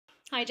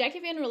Hi, Jackie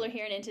Van Ruler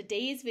here, and in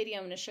today's video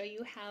I'm going to show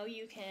you how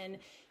you can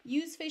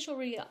use facial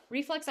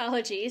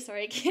reflexology,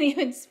 sorry I can't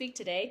even speak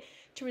today,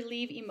 to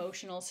relieve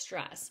emotional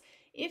stress.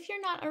 If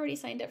you're not already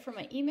signed up for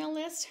my email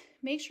list,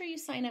 make sure you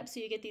sign up so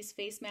you get these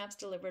face maps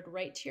delivered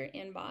right to your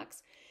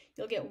inbox.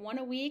 You'll get one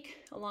a week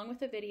along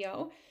with a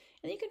video,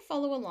 and you can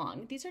follow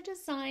along. These are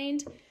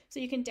designed so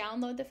you can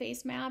download the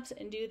face maps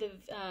and do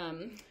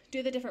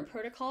the different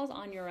protocols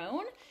on your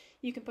own.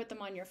 You can put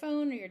them on your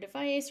phone or your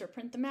device or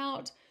print them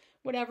out,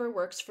 whatever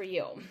works for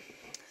you.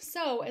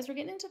 So as we're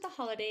getting into the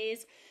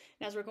holidays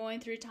and as we're going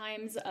through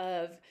times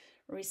of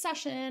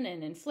recession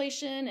and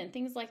inflation and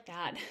things like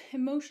that,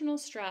 emotional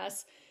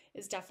stress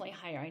is definitely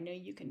higher. I know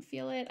you can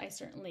feel it. I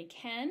certainly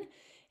can.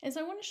 And so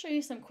I want to show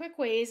you some quick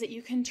ways that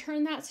you can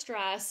turn that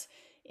stress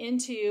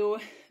into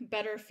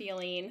better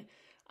feeling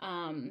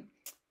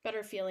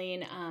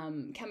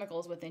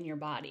chemicals within your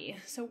body.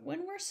 So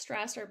when we're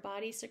stressed, our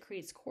body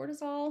secretes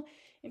cortisol,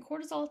 and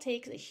cortisol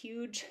takes a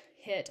huge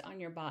hit on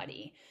your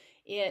body.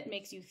 It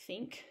makes you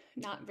think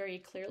not very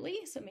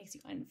clearly, so it makes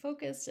you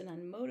unfocused and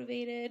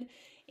unmotivated,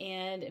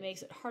 and it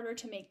makes it harder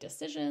to make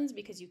decisions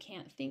because you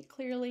can't think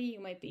clearly. You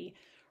might be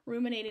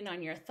ruminating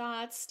on your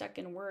thoughts, stuck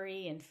in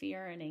worry and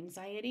fear and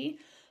anxiety.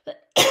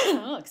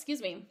 Oh,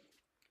 excuse me.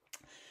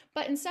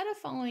 But instead of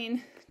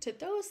falling to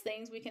those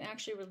things, we can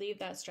actually relieve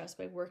that stress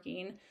by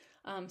working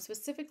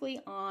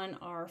specifically on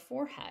our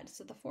forehead.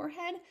 So the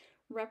forehead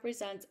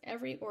represents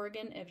every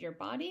organ of your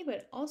body, but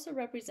it also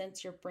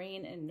represents your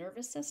brain and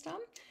nervous system.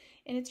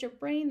 And it's your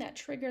brain that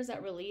triggers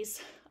that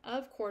release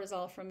of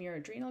cortisol from your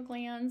adrenal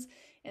glands.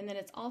 And then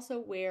it's also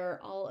where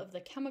all of the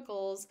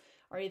chemicals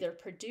are either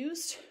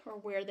produced or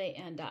where they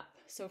end up.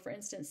 So for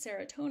instance,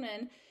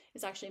 serotonin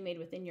is actually made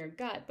within your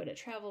gut, but it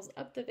travels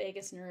up the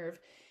vagus nerve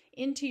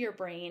into your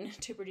brain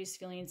to produce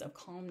feelings of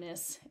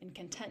calmness and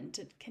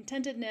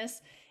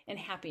contentedness and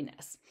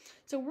happiness.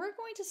 So we're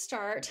going to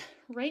start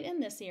right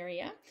in this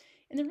area.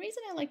 And the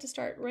reason I like to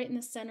start right in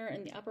the center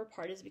and the upper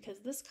part is because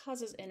this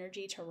causes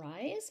energy to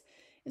rise.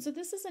 And so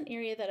this is an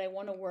area that I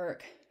want to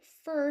work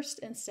first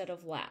instead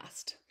of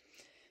last.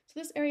 So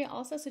this area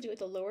also has to do with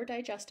the lower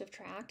digestive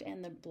tract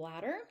and the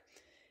bladder.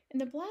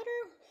 And the bladder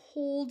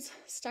holds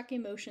stuck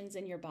emotions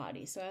in your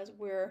body. So as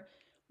we're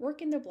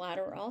working the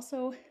bladder, we're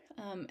also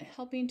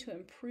helping to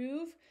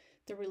improve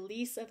the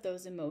release of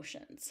those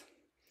emotions.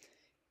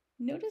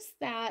 Notice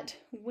that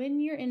when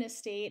you're in a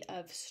state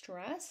of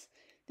stress,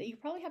 that you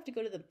probably have to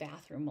go to the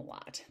bathroom a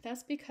lot.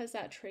 That's because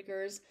that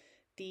triggers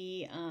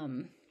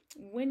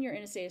when you're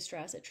in a state of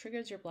stress, it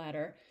triggers your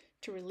bladder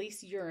to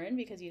release urine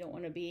because you don't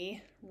want to be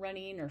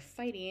running or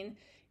fighting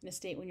in a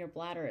state when your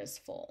bladder is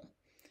full.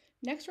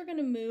 Next, we're going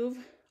to move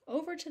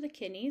over to the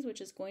kidneys,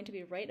 which is going to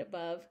be right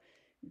above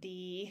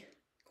the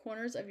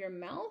corners of your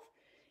mouth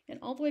and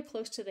all the way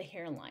close to the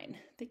hairline.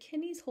 The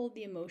kidneys hold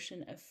the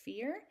emotion of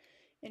fear,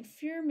 and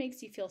fear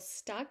makes you feel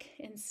stuck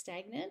and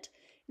stagnant.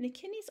 And the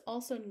kidneys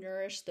also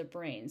nourish the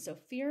brain. So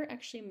fear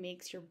actually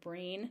makes your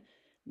brain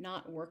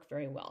not work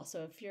very well.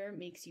 So fear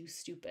makes you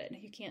stupid.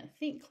 You can't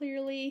think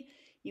clearly.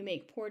 You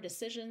make poor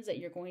decisions that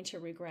you're going to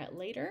regret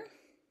later.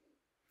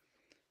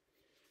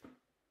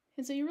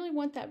 And so you really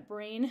want that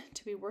brain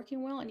to be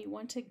working well, and you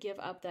want to give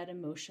up that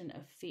emotion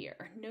of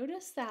fear.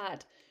 Notice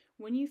that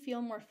when you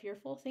feel more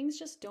fearful, things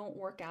just don't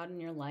work out in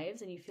your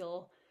lives and you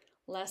feel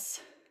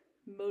less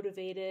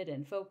motivated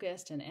and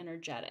focused and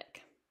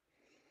energetic.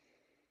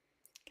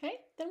 Okay,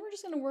 then we're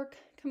just going to work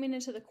coming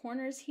into the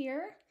corners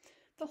here.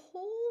 The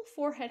whole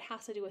forehead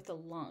has to do with the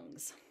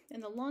lungs,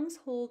 and the lungs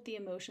hold the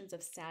emotions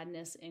of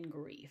sadness and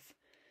grief.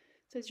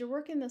 So as you're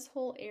working this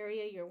whole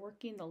area, you're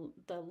working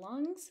the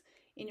lungs,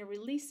 and you're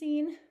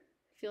releasing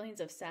feelings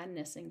of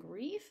sadness and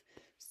grief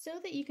so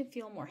that you can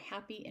feel more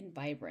happy and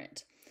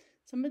vibrant.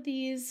 Some of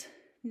these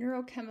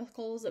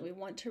neurochemicals that we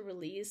want to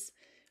release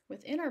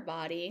within our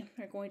body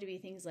are going to be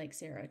things like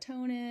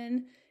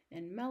serotonin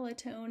and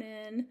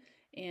melatonin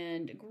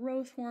and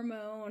growth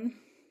hormone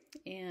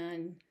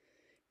and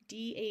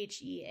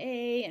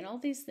DHEA and all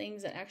these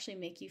things that actually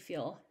make you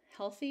feel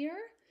healthier,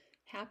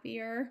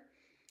 happier,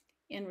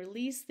 and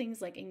release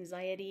things like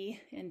anxiety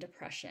and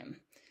depression.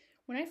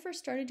 When I first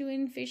started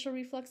doing facial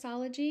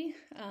reflexology,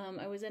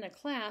 I was in a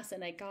class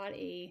and I got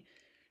a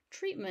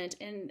treatment,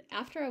 and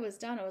after I was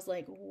done, I was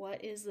like,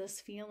 what is this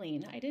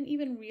feeling? I didn't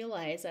even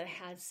realize that I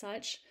had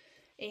such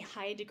a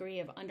high degree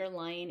of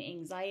underlying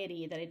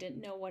anxiety that I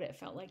didn't know what it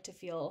felt like to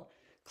feel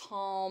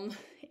calm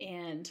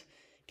and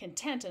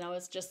content. And I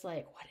was just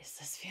like, what is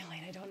this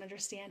feeling? I don't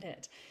understand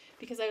it,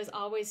 because I was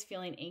always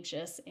feeling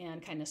anxious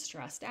and kind of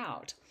stressed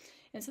out.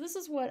 And so this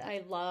is what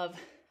I love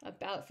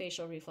about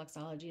facial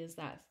reflexology, is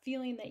that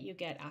feeling that you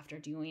get after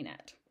doing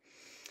it.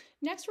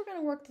 Next, we're going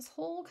to work this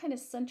whole kind of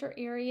center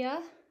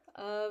area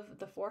of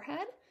the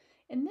forehead,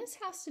 and this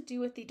has to do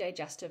with the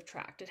digestive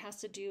tract. It has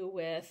to do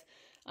with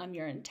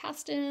your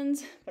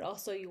intestines, but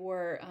also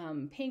your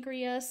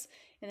pancreas,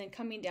 and then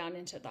coming down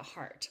into the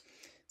heart.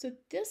 So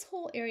this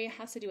whole area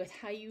has to do with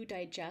how you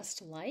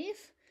digest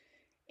life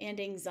and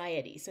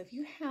anxiety. So if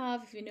you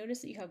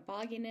notice that you have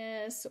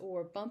bogginess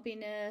or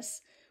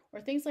bumpiness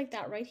or things like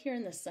that right here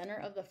in the center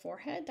of the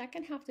forehead, that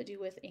can have to do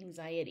with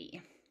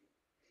anxiety.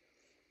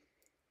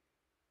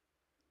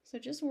 So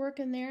just work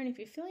in there, and if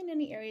you're feeling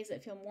any areas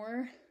that feel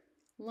more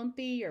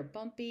lumpy or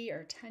bumpy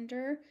or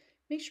tender,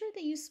 make sure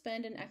that you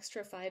spend an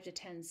extra 5 to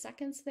 10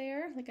 seconds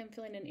there. Like I'm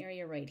feeling an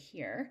area right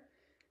here.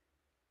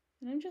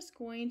 And I'm just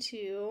going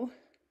to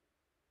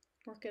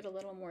work it a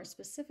little more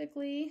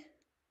specifically.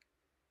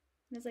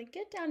 And as I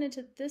get down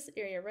into this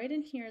area, right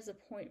in here is a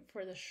point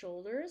for the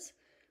shoulders.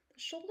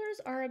 The shoulders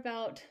are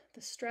about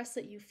the stress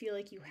that you feel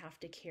like you have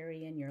to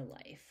carry in your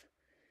life.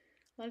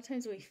 A lot of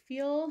times we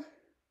feel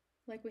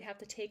like we have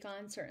to take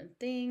on certain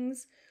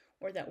things,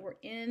 or that we're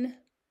in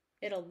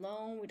it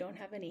alone, we don't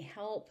have any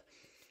help.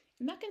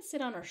 And that can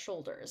sit on our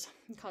shoulders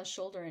and cause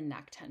shoulder and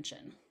neck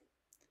tension.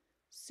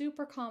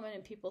 Super common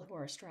in people who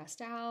are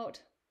stressed out.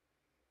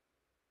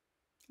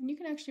 And you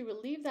can actually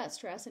relieve that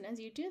stress. And as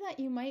you do that,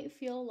 you might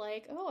feel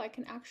like, oh, I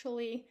can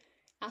actually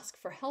ask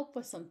for help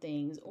with some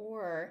things,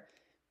 or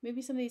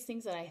maybe some of these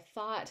things that I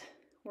thought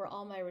were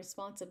all my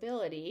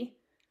responsibility,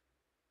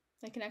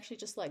 I can actually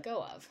just let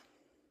go of.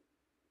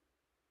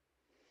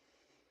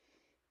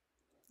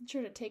 Make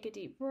sure to take a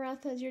deep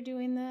breath as you're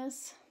doing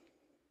this.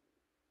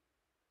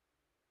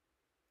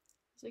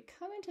 As we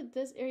come into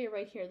this area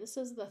right here, this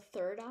is the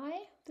third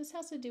eye. This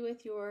has to do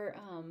with your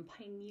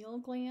pineal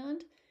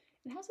gland.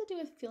 It has to do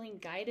with feeling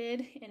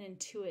guided and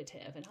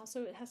intuitive. And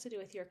also it has to do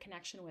with your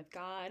connection with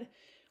God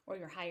or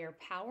your higher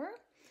power.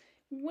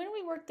 When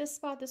we work this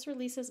spot, this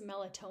releases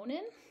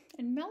melatonin.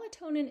 And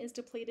melatonin is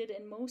depleted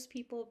in most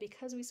people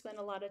because we spend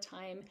a lot of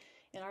time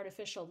in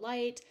artificial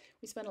light.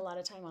 We spend a lot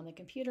of time on the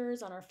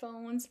computers, on our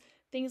phones,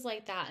 things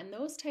like that. And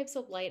those types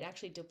of light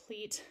actually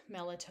deplete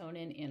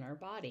melatonin in our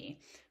body.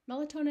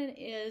 Melatonin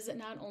is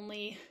not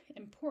only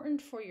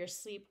important for your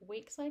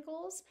sleep-wake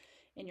cycles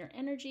and your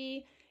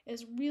energy,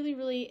 is really,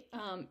 really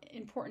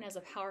important as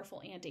a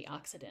powerful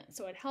antioxidant.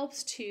 So it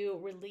helps to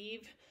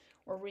relieve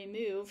or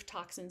remove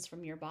toxins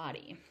from your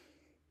body.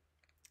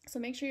 So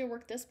make sure you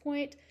work this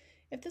point.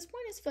 If this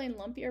point is feeling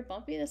lumpy or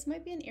bumpy, this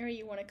might be an area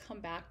you want to come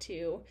back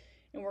to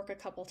and work a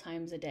couple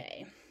times a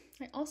day.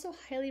 I also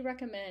highly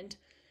recommend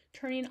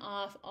turning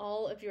off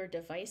all of your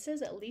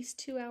devices at least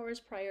 2 hours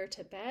prior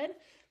to bed.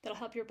 That'll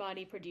help your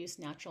body produce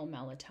natural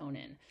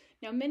melatonin.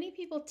 Now, many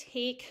people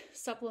take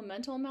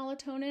supplemental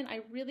melatonin.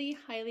 I really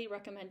highly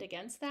recommend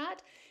against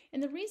that.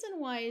 And the reason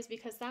why is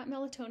because that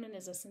melatonin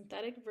is a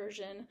synthetic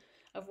version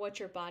of what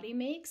your body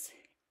makes,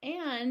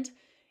 and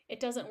it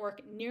doesn't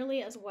work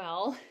nearly as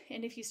well.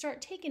 And if you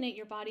start taking it,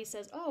 your body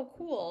says, oh,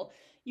 cool,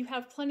 you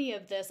have plenty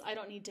of this, I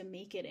don't need to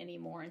make it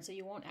anymore. And so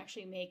you won't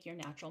actually make your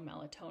natural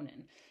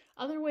melatonin.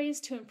 Other ways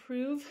to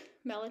improve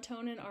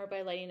melatonin are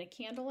by lighting a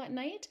candle at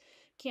night.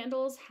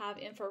 Candles have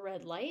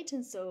infrared light,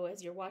 and so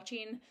as you're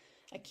watching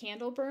a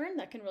candle burn,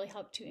 that can really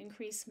help to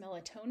increase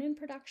melatonin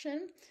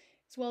production,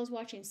 as well as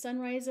watching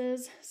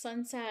sunrises,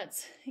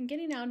 sunsets, and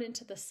getting out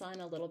into the sun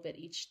a little bit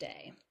each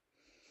day.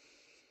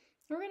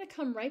 We're going to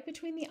come right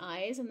between the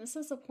eyes, and this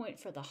is a point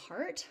for the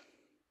heart.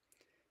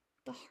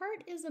 The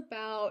heart is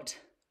about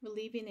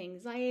relieving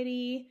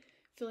anxiety,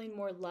 feeling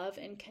more love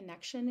and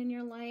connection in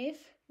your life.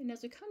 And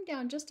as we come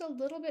down just a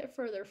little bit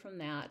further from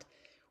that,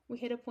 we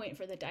hit a point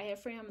for the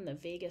diaphragm and the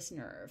vagus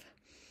nerve.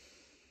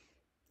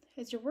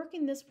 As you're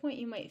working this point,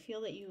 you might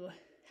feel that you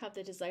have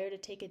the desire to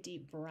take a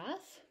deep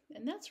breath,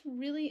 and that's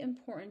really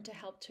important to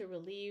help to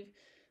relieve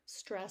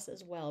stress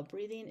as well.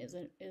 Breathing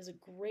is a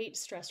great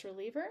stress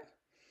reliever.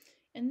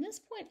 And this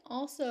point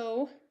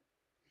also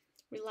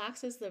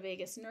relaxes the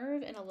vagus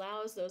nerve and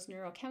allows those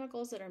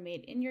neurochemicals that are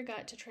made in your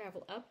gut to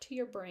travel up to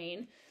your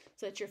brain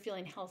so that you're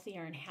feeling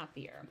healthier and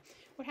happier.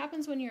 What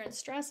happens when you're in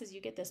stress is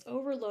you get this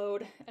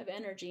overload of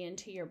energy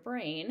into your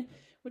brain,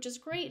 which is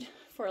great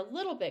for a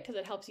little bit because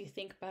it helps you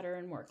think better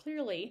and more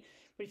clearly.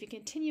 But if you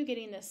continue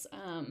getting this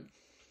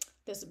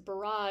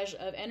barrage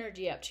of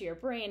energy up to your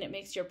brain, it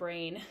makes your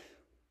brain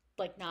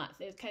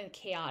it's kind of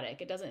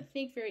chaotic. It doesn't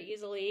think very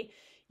easily.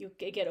 You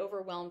get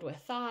overwhelmed with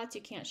thoughts.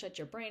 You can't shut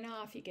your brain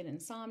off. You get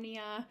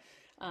insomnia,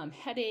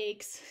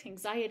 headaches,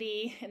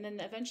 anxiety, and then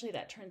eventually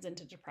that turns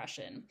into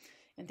depression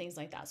and things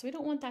like that. So we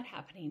don't want that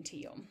happening to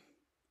you.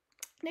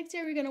 Next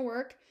area we're going to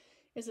work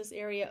is this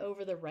area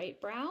over the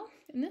right brow,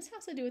 and this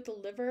has to do with the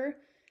liver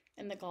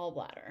and the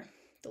gallbladder.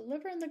 The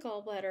liver and the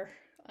gallbladder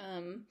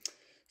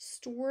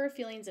store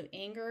feelings of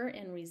anger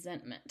and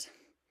resentment.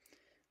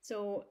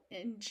 So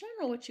in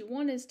general, what you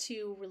want is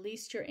to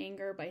release your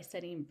anger by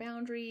setting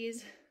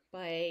boundaries,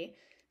 by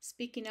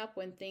speaking up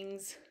when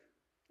things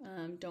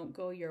don't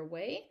go your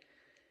way.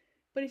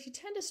 But if you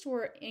tend to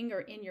store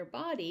anger in your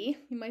body,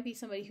 you might be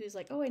somebody who's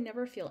like, oh, I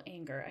never feel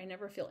anger, I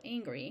never feel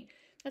angry.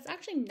 That's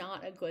actually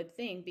not a good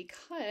thing,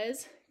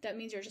 because that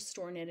means you're just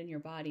storing it in your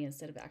body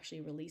instead of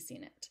actually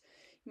releasing it.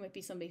 You might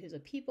be somebody who's a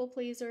people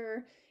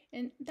pleaser,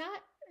 and that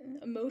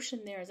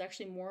emotion there is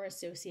actually more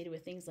associated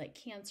with things like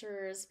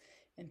cancers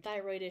and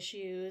thyroid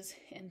issues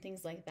and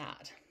things like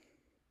that.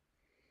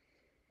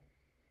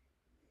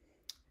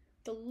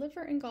 The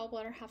liver and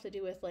gallbladder have to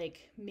do with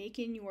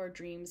making your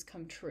dreams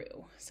come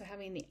true. So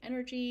having the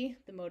energy,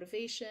 the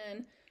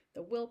motivation,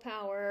 the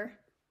willpower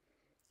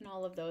and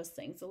all of those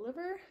things. The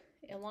liver,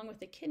 along with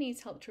the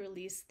kidneys, help to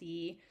release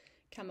the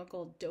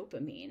chemical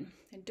dopamine.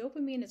 And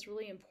dopamine is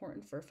really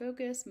important for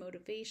focus,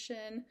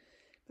 motivation,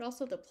 but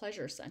also the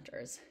pleasure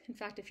centers. In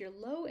fact, if you're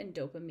low in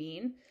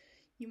dopamine,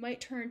 you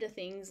might turn to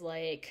things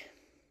like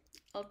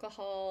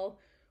alcohol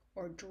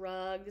or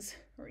drugs,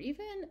 or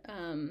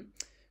even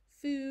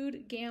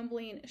food,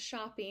 gambling,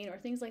 shopping, or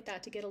things like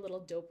that to get a little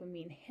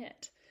dopamine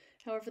hit.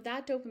 However,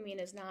 that dopamine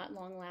is not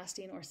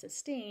long-lasting or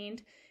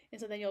sustained,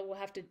 and so then you'll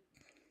have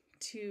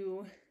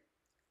to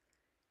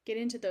get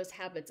into those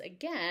habits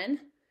again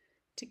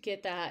to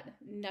get that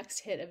next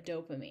hit of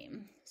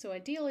dopamine. So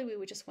ideally, we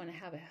would just want to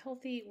have a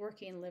healthy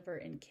working liver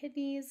and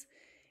kidneys,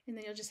 and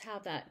then you'll just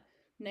have that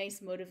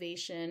nice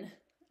motivation,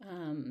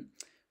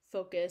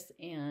 focus,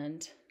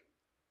 and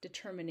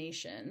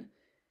determination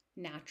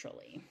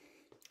naturally.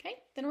 Okay,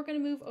 then we're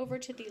going to move over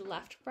to the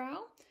left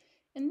brow.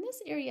 And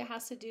this area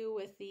has to do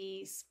with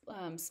the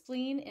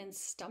spleen and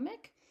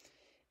stomach.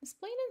 The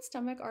spleen and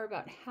stomach are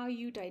about how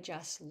you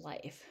digest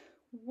life.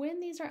 When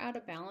these are out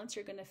of balance,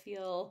 you're going to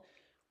feel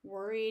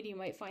worried. You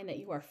might find that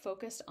you are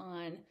focused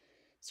on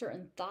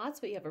certain thoughts,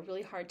 but you have a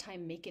really hard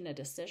time making a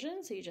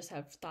decision. So you just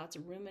have thoughts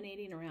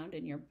ruminating around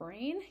in your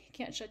brain. You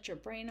can't shut your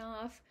brain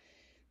off.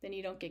 Then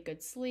you don't get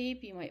good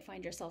sleep. You might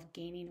find yourself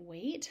gaining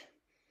weight.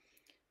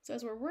 So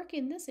as we're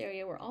working this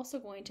area, we're also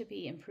going to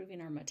be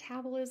improving our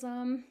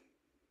metabolism,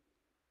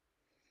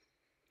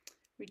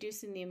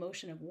 reducing the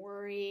emotion of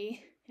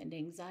worry and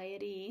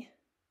anxiety.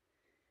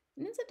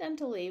 And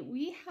incidentally,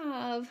 we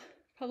have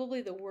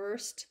probably the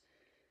worst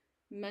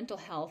mental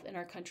health in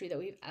our country that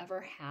we've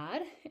ever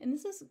had. And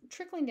this is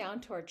trickling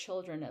down to our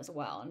children as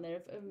well. And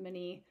there are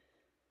many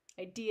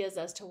ideas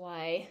as to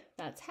why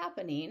that's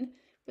happening.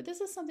 But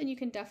this is something you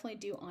can definitely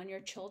do on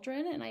your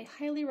children. And I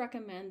highly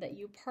recommend that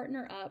you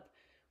partner up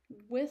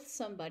with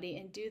somebody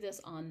and do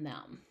this on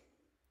them.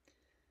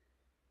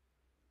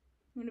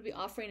 I'm going to be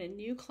offering a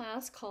new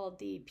class called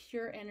the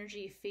Pure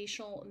Energy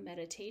Facial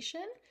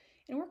Meditation.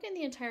 And working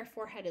the entire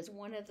forehead is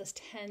one of the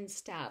 10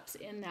 steps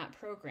in that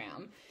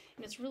program.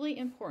 And it's really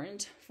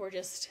important for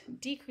just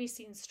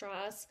decreasing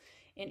stress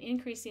and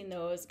increasing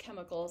those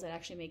chemicals that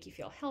actually make you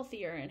feel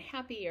healthier and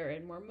happier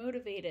and more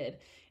motivated,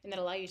 and that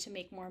allow you to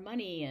make more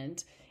money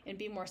and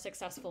be more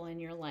successful in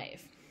your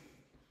life.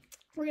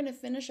 We're going to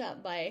finish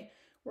up by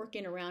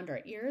working around our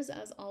ears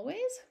as always,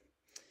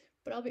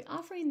 but I'll be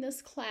offering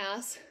this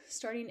class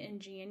starting in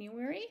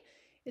January.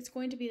 There's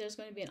going to be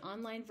an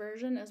online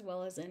version as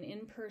well as an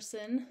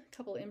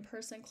couple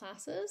in-person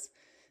classes.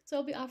 So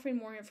I'll be offering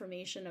more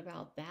information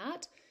about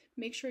that.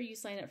 Make sure you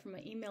sign up for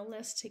my email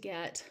list to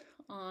get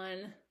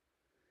on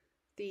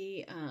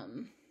the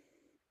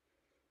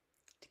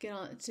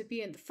to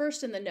be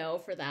first in the know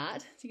for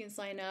that. So you can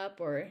sign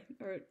up or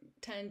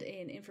attend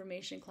an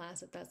information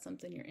class if that's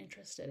something you're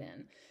interested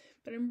in.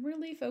 But I'm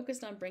really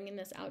focused on bringing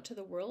this out to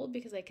the world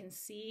because I can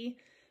see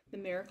the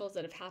miracles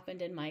that have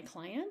happened in my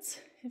clients.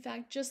 In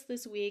fact, just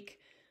this week,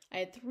 I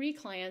had 3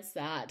 clients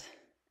that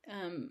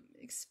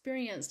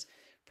experienced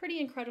pretty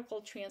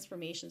incredible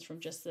transformations from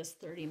just this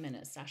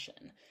 30-minute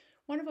session.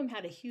 One of them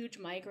had a huge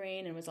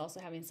migraine and was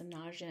also having some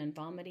nausea and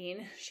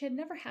vomiting. She had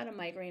never had a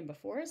migraine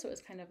before, so it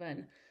was kind of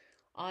an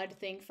odd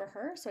thing for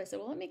her. So I said,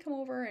 well, let me come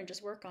over and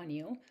just work on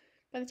you.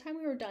 By the time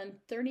we were done,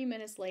 30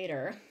 minutes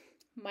later,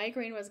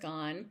 migraine was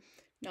gone.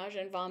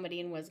 Nausea and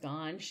vomiting was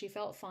gone. She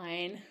felt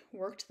fine,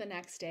 worked the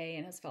next day,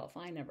 and has felt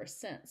fine ever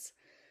since.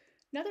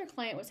 Another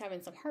client was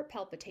having some heart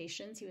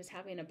palpitations. He was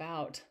having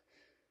about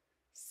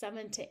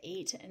 7 to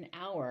 8 an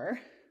hour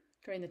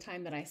during the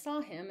time that I saw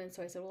him. And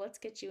so I said, well, let's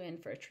get you in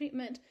for a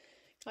treatment.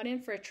 Got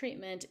in for a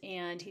treatment,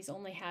 and he's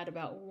only had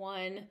about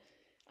one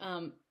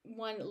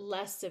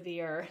less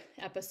severe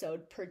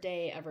episode per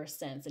day ever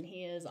since. And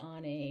he is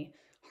on a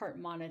heart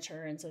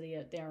monitor, and so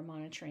they are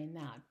monitoring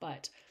that.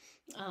 But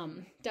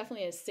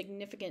definitely a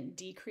significant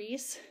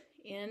decrease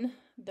in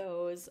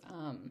those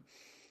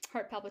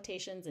heart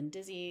palpitations and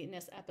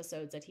dizziness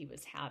episodes that he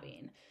was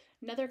having.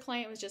 Another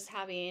client was just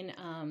having,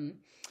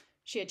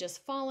 she had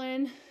just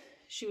fallen.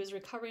 She was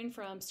recovering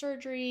from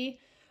surgery,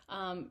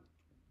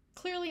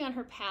 clearly on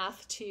her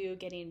path to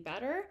getting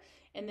better.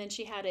 And then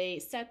she had a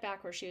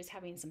setback where she was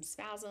having some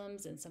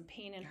spasms and some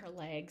pain in her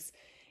legs.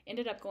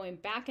 Ended up going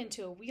back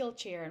into a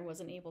wheelchair and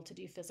wasn't able to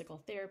do physical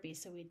therapy.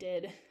 So we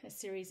did a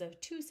series of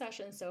 2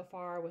 sessions so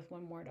far with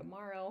one more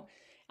tomorrow.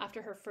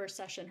 After her first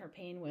session, her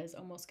pain was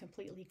almost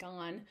completely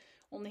gone.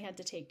 Only had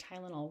to take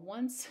Tylenol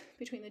once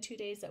between the 2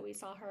 days that we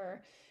saw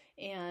her,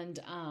 and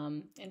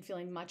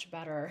feeling much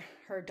better.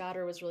 Her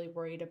daughter was really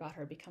worried about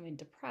her becoming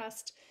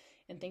depressed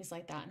and things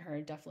like that. And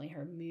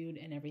her mood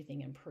and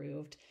everything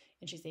improved,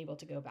 and she's able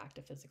to go back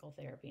to physical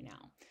therapy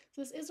now.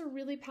 So this is a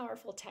really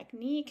powerful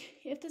technique.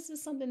 If this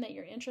is something that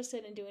you're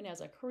interested in doing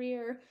as a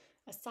career,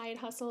 a side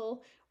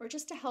hustle, or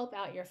just to help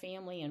out your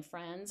family and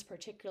friends,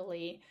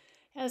 particularly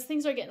as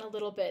things are getting a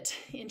little bit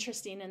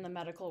interesting in the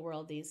medical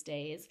world these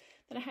days,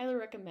 then I highly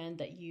recommend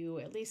that you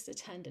at least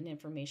attend an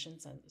information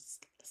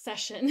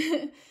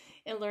session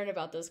and learn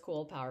about this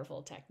cool,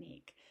 powerful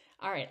technique.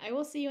 All right, I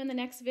will see you in the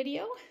next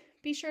video.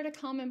 Be sure to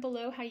comment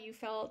below how you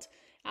felt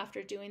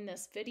after doing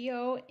this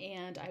video,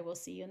 and I will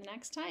see you in the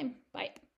next time. Bye.